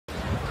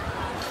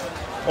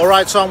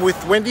Alright, so I'm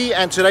with Wendy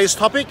and today's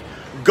topic,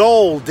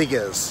 gold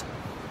diggers.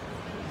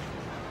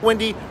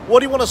 Wendy, what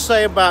do you want to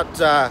say about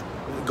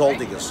gold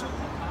diggers?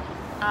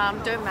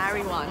 Don't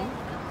marry one.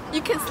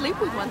 You can sleep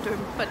with one,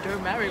 but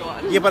don't marry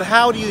one. Yeah, but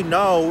how do you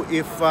know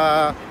if,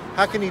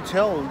 how can you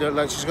tell that,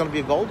 like, she's going to be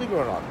a gold digger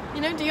or not?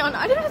 You know, Dion,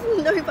 I don't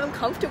even know if I'm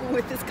comfortable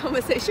with this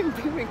conversation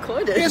being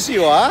recorded. Yes,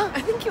 you are.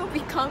 I think you'll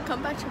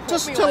come back to haunt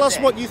Just me tell one us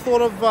day. what you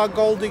thought of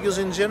gold diggers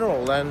in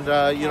general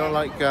and, you know,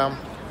 like,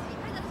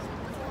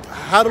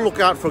 how to look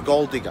out for a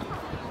gold digger.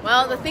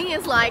 Well, the thing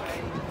is, like,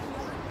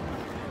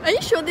 are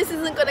you sure this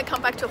isn't going to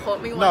come back to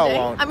haunt me one No, it day?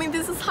 won't. I mean,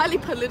 this is highly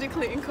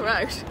politically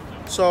incorrect.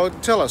 So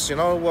tell us, you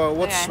know,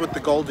 what's Okay. with the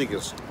gold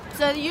diggers?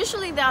 So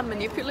usually they are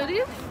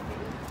manipulative.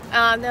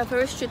 They're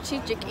very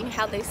strategic in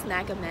how they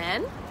snag a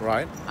man.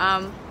 Right.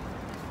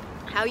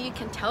 How you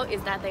can tell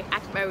is that they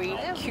act very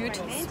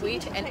cute,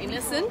 sweet and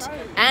innocent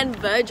and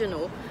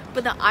virginal.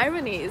 But the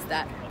irony is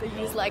that they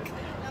use like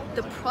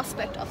the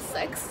prospect of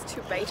sex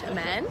to bait a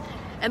man,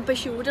 but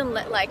she wouldn't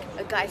let like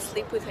a guy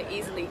sleep with her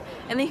easily.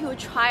 And then he would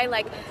try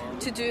like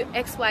to do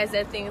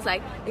XYZ things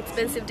like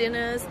expensive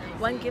dinners,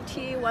 one gift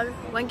here,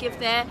 one gift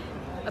there,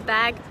 a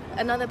bag,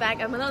 another bag,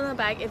 and another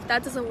bag. If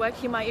that doesn't work,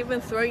 he might even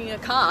throw in a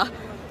car.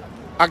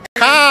 A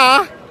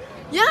car?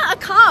 Yeah, a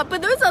car,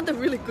 but those are the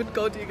really good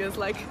gold diggers,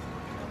 like.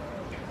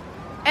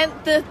 And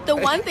the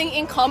one thing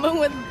in common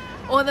with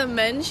all the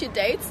men she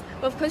dates,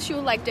 of course she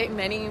will like date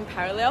many in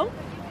parallel,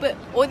 but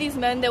all these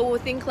men, they will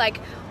think like,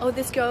 oh,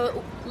 this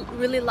girl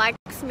really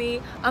likes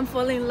me, I'm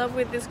falling in love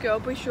with this girl,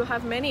 but she'll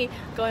have many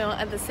going on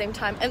at the same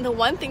time. And the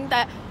one thing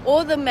that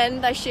all the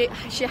men that she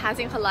has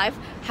in her life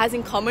has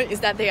in common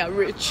is that they are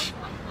rich.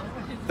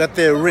 That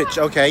they're rich,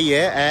 okay,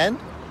 yeah,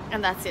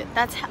 And that's it.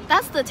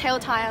 That's the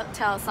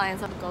telltale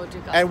signs of a gold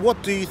digger. And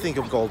what do you think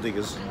of gold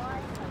diggers?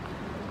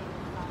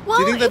 Well,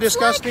 Do you think they're it's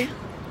disgusting?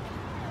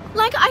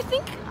 Like,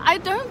 I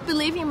don't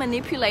believe in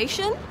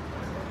manipulation.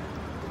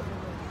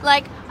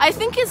 Like, I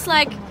think it's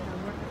like,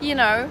 you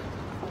know,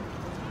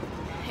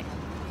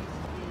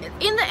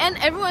 in the end,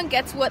 everyone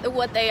gets what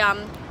they,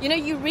 you know,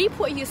 you reap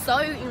what you sow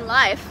in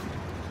life.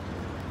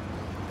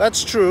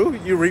 That's true,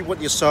 you reap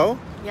what you sow.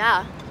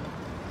 Yeah.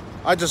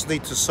 I just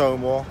need to sow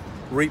more,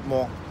 reap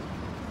more.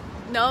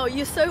 No,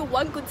 you sow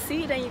one good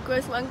seed and it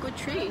grows one good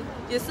tree.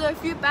 You sow a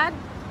few bad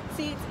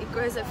seeds, it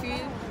grows a few,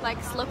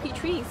 like, sloppy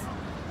trees.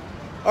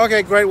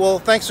 Okay, great. Well,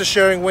 thanks for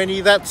sharing,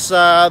 Wendy. That's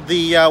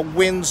the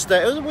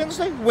Wednesday. Is it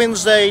Wednesday?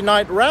 Wednesday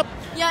night wrap.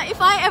 Yeah.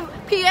 If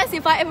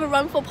I ever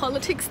run for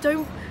politics,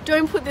 don't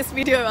put this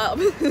video up.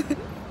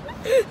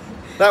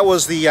 That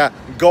was the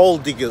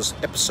Gold Diggers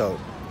episode.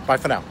 Bye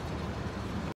for now.